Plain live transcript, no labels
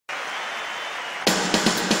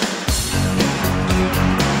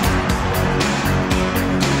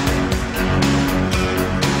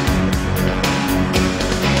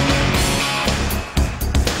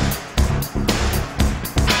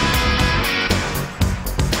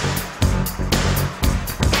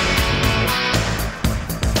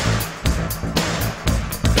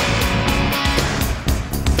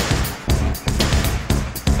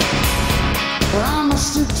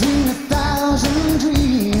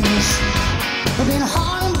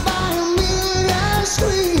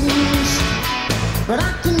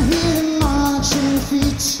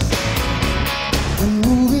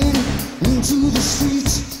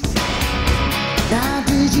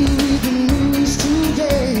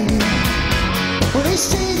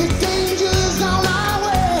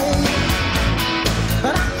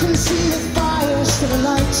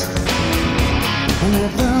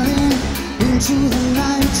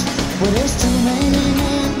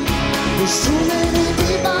too many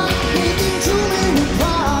people making too many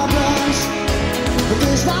problems, but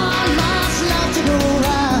there's not much left to go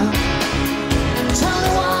around. Tell me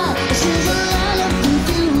why this is a land of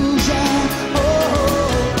confusion.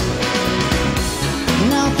 Oh,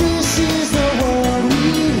 now this is the world we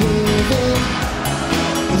live in.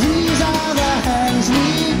 These are the hands we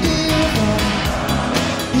give them.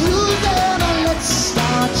 Use them and let's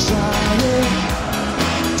start trying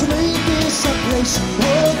to make this a place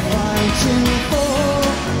worth fighting for.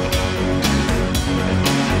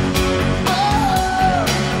 Oh,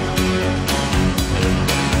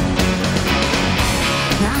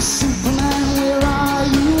 now Superman, where are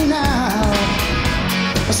you now?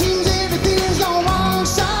 It seems everything's gone wrong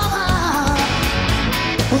somehow.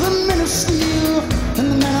 Well, the men of steel and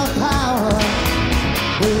the men of power,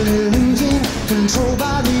 we're losing control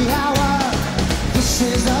by the hour. This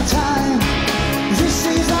is our time, this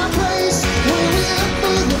is our place, where we look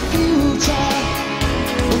for the future.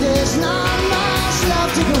 But there's not much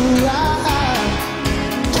left to go around.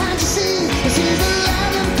 Can't you see, this is a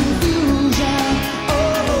land of confusion.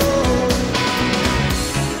 Oh,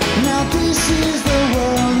 now this is the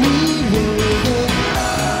world we live in.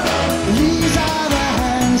 These are the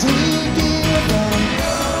hands we give them.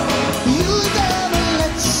 Use them and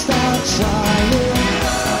let's start trying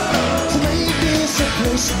to make this a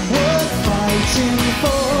place worth fighting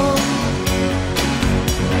for.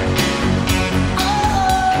 Oh,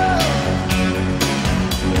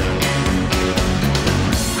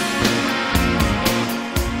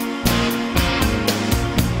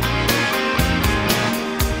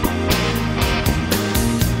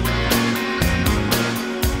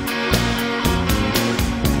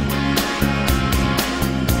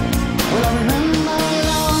 well, I remember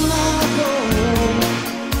long ago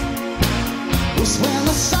was when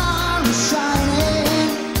the sun was shining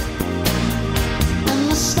and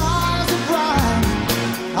the stars were bright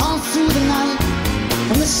all through the night,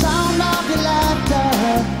 and the sound of your laughter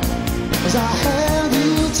as I held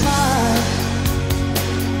you tight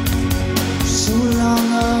so long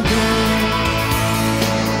ago.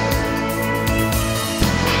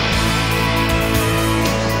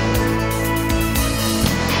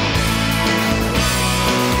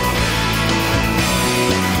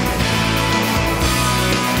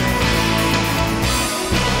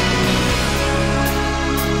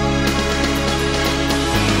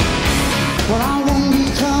 Well, I won't be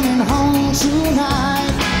coming home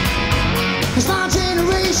tonight, 'cause my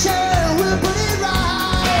generation will put it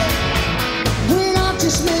right. We're not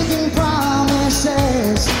just making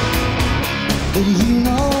promises that you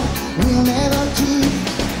know we'll never keep,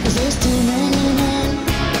 'cause there's too many men,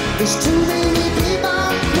 there's too many people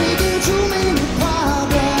making too many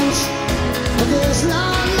problems, but there's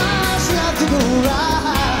not much left to go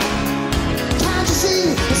right. Can't you see,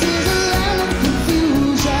 this is a land of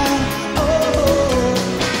confusion. Oh,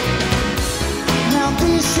 now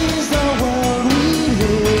this is the world we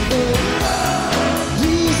live in.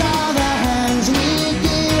 These are the hands we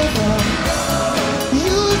give them.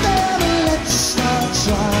 Use them and let's start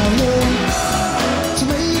trying to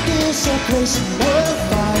make this a place worth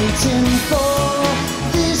fighting for.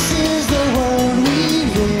 This is the world we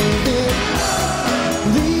live in.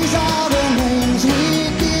 These are the names we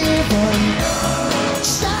give them.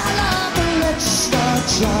 Stand up and let's start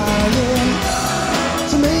trying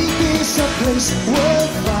to make this a place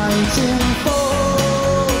worth fighting for.